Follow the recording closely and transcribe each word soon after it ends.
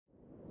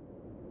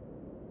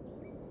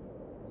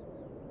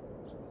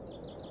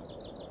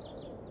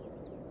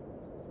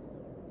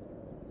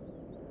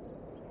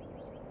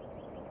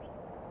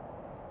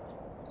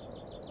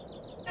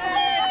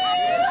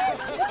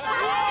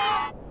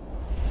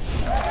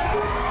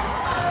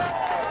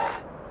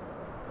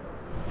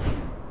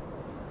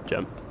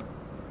Gem.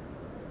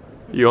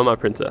 You are my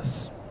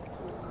princess.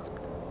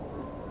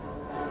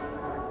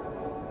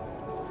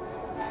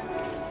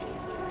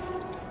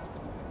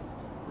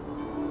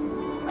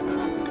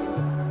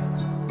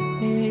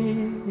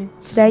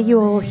 Today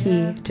you're all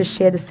here to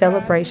share the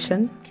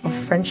celebration of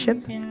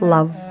friendship,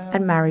 love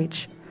and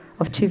marriage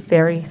of two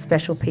very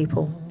special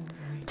people.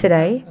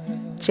 Today,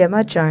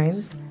 Gemma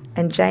Jones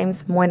and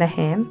James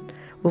Moynihan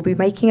will be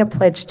making a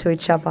pledge to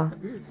each other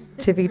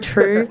to be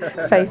true,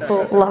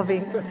 faithful,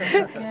 loving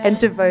and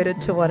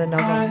devoted to one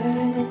another.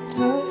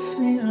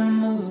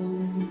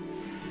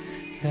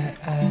 That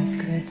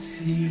I could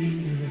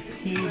see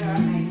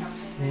repeatedly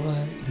for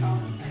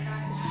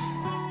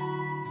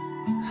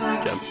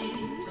Gem,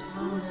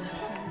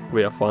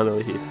 we are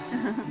finally here,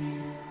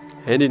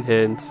 hand in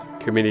hand,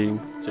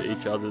 committing to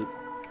each other,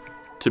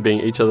 to being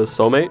each other's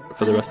soulmate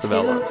for the rest of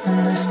our lives.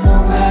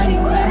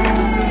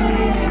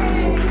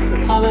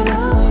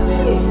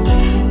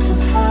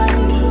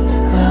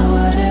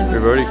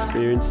 We've already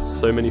experienced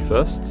so many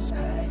firsts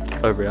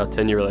over our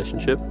 10-year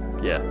relationship.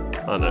 Yeah,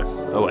 I know,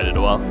 I waited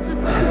a while.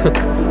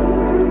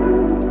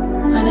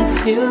 And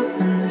it's you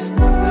and there's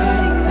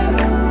nobody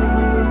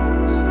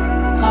else.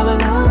 All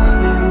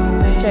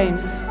alone.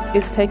 James,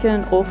 it's taken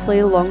an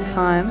awfully long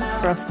time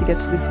for us to get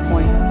to this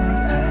point.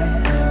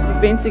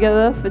 We've been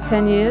together for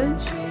 10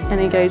 years and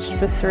engaged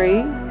for 3,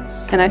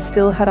 and I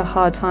still had a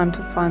hard time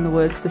to find the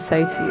words to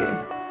say to you.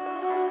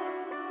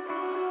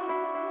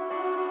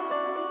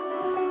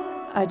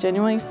 I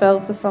genuinely fell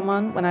for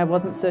someone when I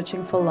wasn't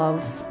searching for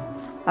love.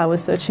 I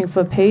was searching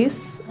for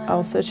peace, I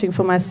was searching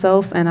for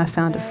myself, and I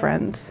found a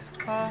friend.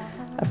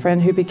 A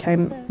friend who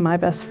became my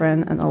best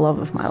friend and the love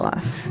of my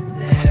life.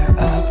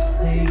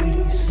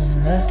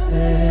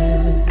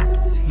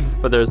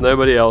 But there is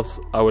nobody else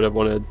I would have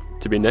wanted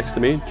to be next to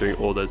me during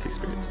all those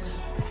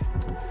experiences.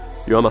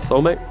 You are my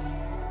soulmate,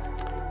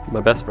 my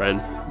best friend,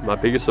 my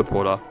biggest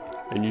supporter,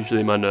 and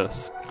usually my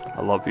nurse.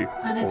 I love you,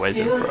 always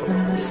and forever.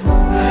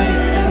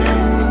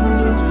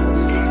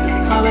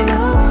 All in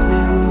love, we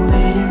were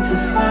waiting to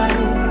find.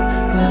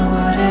 Well,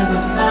 whatever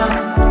found,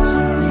 it's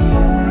only you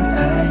and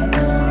I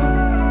know.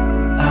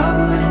 I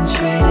wouldn't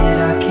trade it,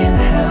 I can't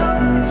help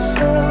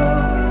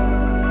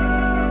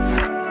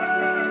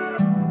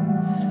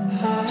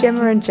myself.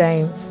 Gemma and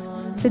James,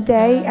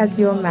 today as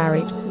you are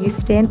married, you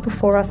stand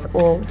before us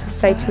all to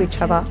say to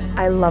each other,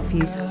 I love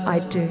you, I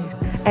do.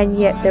 And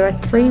yet there are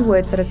 3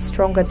 words that are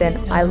stronger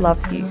than I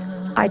love you.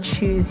 I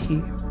choose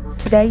you.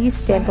 Today you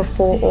stand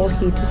before all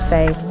here to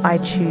say, I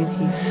choose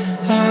you.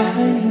 Are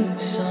you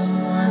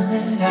someone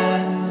that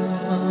I know?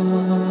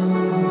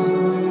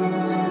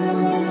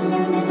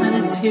 When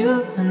it's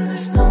you and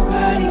there's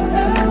nobody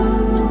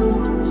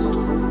else.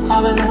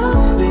 All in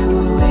love, we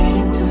were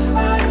waiting to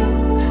find.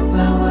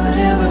 Well,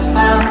 whatever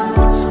found,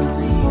 it's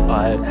only you.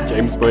 I,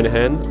 James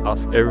Moynihan,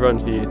 ask everyone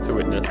here to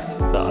witness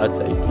that I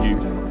take you,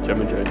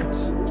 Gemma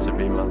Jones, to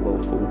be my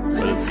lawful wedded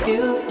When it's wife.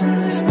 you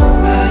and there's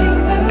nobody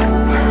else.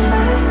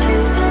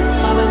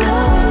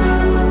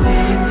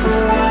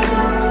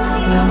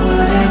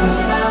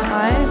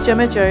 I,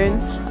 Gemma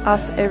Jones,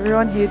 ask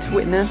everyone here to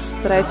witness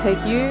that I take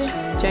you,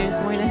 James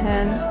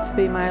Moynihan, to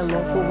be my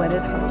lawful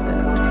wedded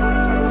husband.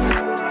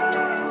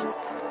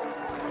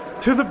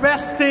 To the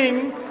best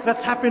thing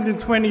that's happened in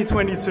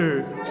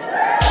 2022.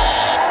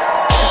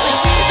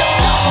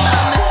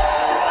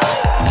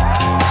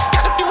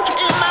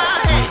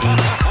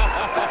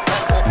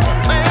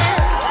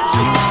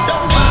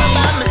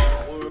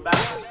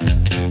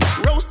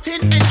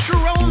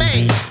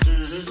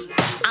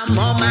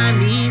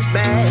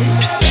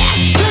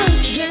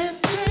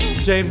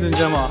 James and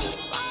Gemma,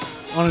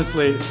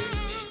 honestly,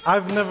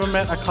 I've never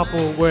met a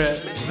couple where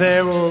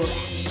they were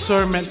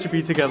so meant to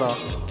be together.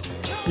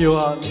 You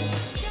are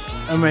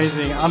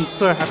amazing. I'm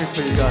so happy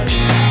for you guys.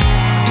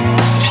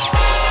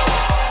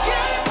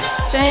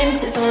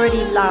 James is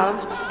already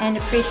loved and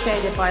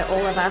appreciated by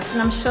all of us,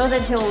 and I'm sure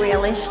that he'll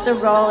relish the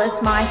role as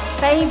my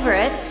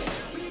favourite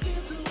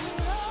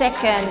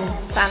second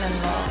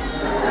son-in-law.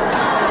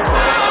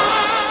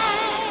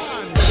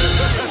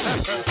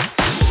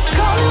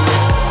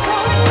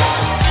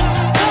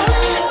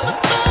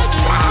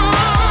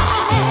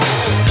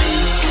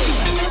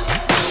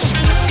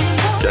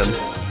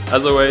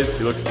 As always,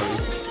 you look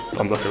stunning.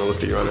 I'm not going to look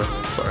at you right now,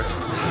 sorry.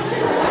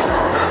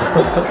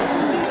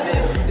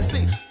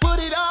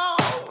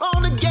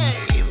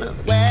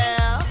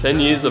 10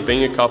 years of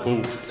being a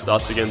couple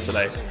starts again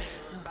today,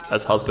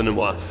 as husband and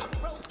wife.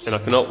 And I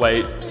cannot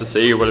wait to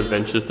see what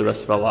adventures the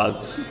rest of our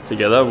lives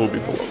together will be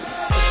full of.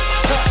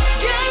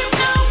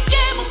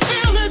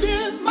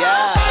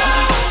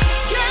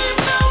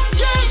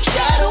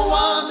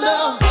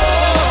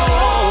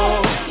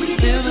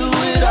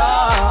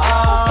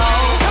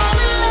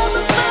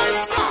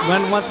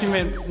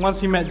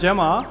 Once you met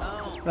Gemma,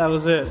 that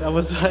was it. That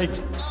was like,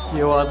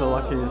 you are the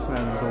luckiest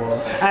man in the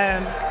world.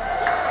 And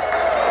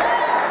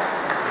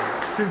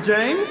to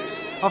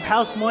James of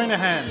House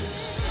Moynihan,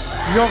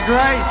 your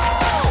grace.